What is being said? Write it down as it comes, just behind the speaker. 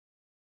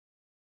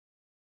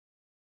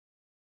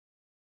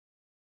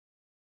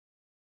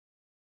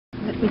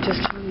Let me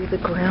just show you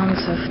the grounds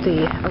of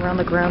around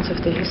the grounds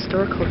of the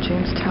historical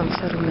Jamestown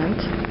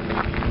settlement.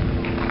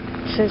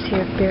 It says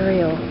here,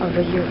 burial of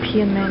a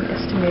European man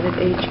estimated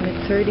age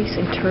mid-30s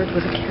interred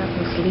with a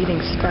captain's leading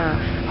staff.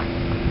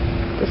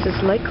 This is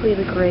likely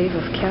the grave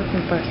of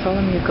Captain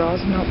Bartholomew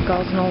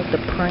Gosnold, the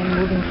prime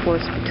moving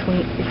force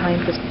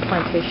behind this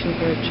plantation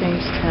here at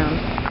Jamestown.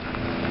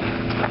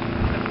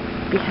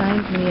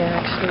 Behind me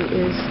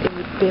actually is a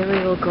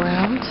burial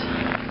ground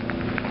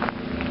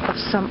of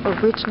some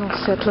original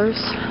settlers,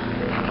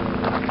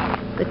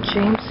 the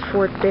James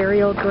Fort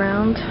Burial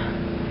Ground,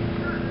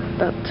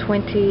 about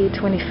 25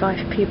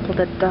 people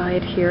that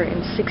died here in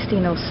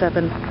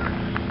 1607.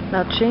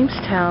 Now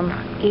Jamestown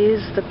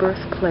is the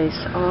birthplace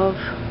of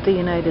the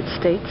United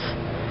States,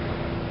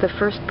 the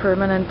first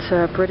permanent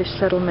British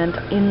settlement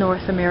in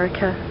North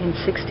America in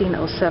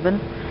 1607,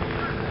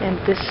 and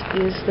this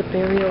is the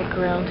burial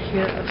ground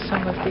here of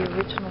some of the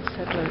original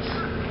settlers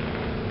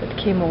that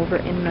came over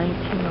in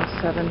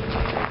 1907.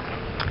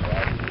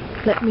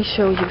 Let me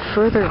show you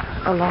further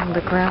along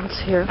the grounds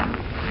here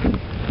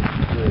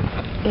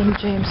in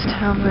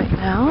Jamestown right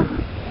now.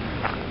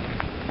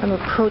 I'm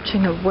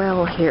approaching a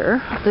well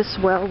here. This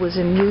well was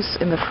in use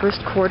in the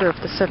first quarter of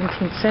the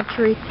 17th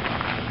century,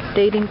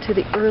 dating to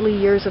the early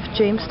years of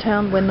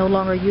Jamestown when no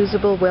longer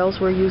usable.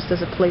 Wells were used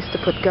as a place to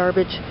put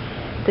garbage.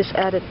 This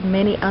added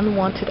many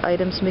unwanted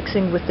items,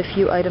 mixing with the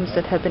few items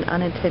that had been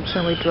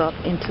unintentionally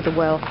dropped into the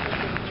well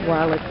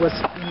while it was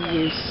in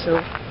use.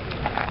 So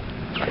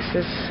this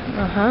is,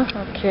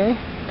 okay,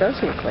 it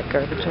does look like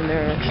garbage in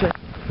there actually.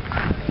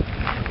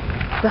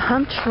 The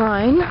Hunt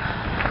Shrine.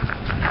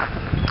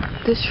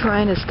 This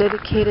shrine is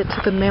dedicated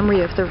to the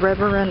memory of the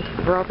Reverend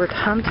Robert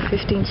Hunt,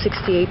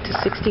 1568 to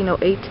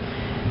 1608,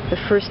 the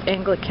first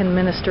Anglican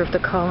minister of the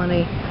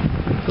colony.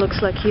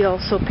 Looks like he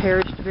also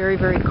perished very,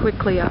 very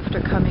quickly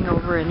after coming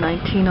over in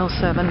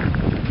 1907.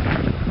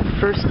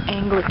 First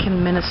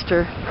Anglican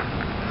minister.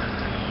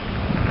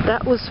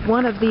 That was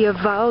one of the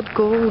avowed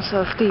goals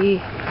of the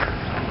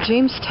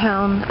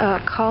Jamestown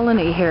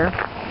colony here.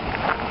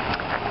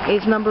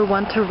 Is number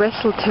one, to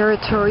wrestle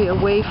territory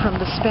away from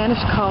the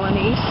Spanish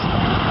colonies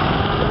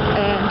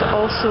and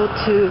also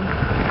to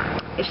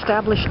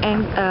establish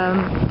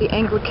the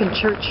Anglican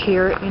Church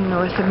here in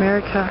North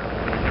America.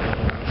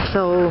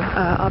 So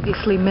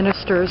obviously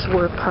ministers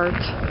were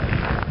part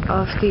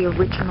of the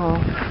original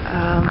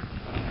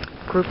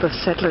group of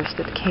settlers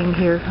that came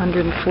here,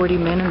 140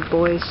 men and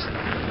boys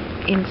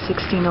in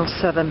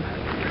 1607.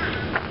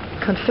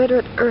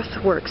 Confederate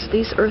earthworks.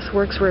 These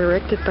earthworks were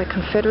erected by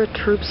Confederate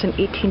troops in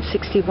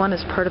 1861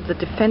 as part of the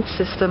defense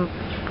system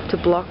to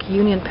block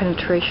Union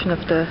penetration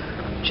of the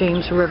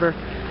James River.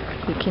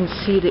 You can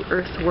see the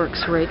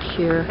earthworks right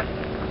here.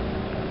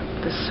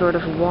 This sort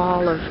of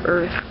wall of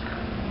earth.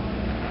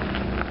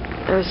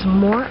 There's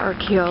more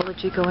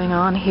archaeology going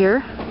on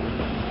here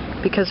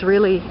because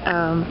really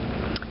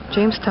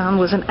Jamestown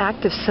was an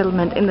active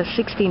settlement in the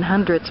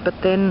 1600s,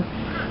 but then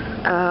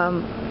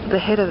the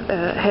head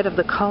of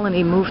the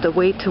colony moved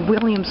away to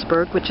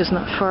Williamsburg, which is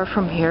not far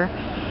from here,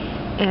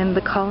 and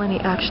the colony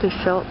actually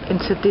fell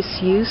into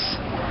disuse,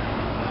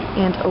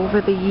 and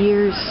over the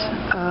years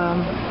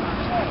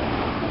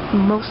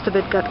most of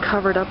it got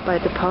covered up by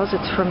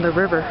deposits from the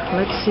river.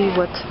 Let's see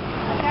what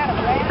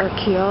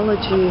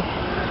archaeology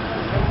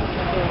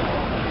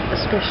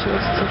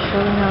specialists are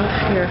showing off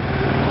here.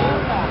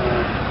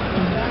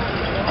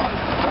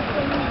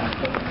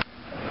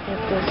 At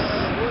this,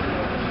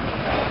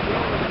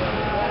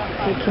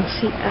 you can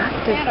see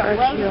active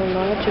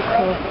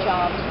archaeological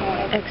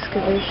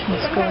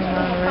excavations going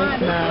on right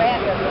now.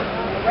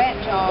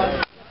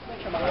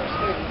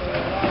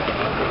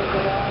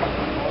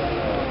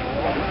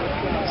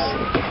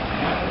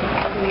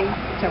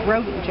 It's a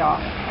rodent jaw.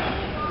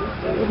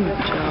 Rodent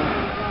jaw.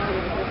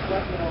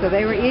 So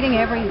they were eating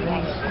everything.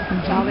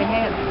 That's all they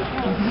had.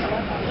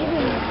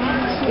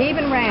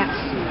 Even rats.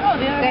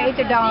 They ate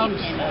the dogs.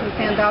 We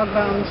found dog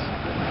bones.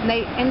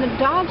 And the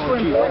dogs were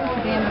important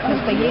for them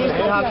because they used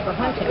the dogs for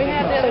hunting.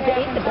 So to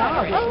eat the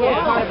dogs was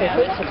part of their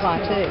food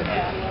supply too.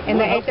 And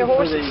they ate their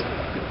horses.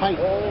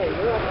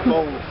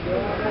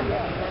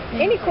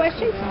 Any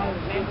questions?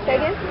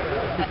 Say again?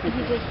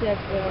 He just said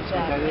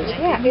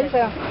yeah,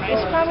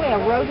 it's probably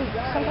a rodent,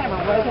 some kind of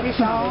a rodent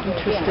jaw.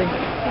 Interesting.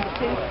 Yeah.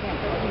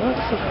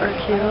 Lots of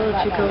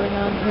archaeology going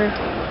on here.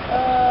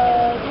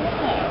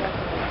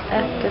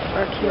 Active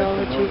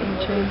archaeology in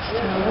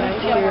Jamestown right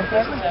here.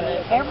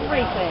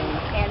 Everything.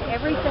 And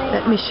everything.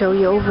 Let me show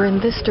you over in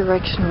this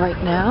direction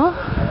right now.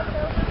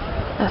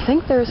 I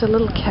think there's a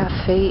little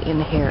cafe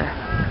in here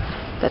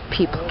that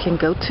people can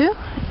go to,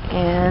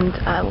 and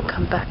I will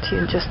come back to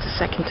you in just a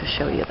second to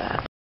show you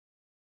that.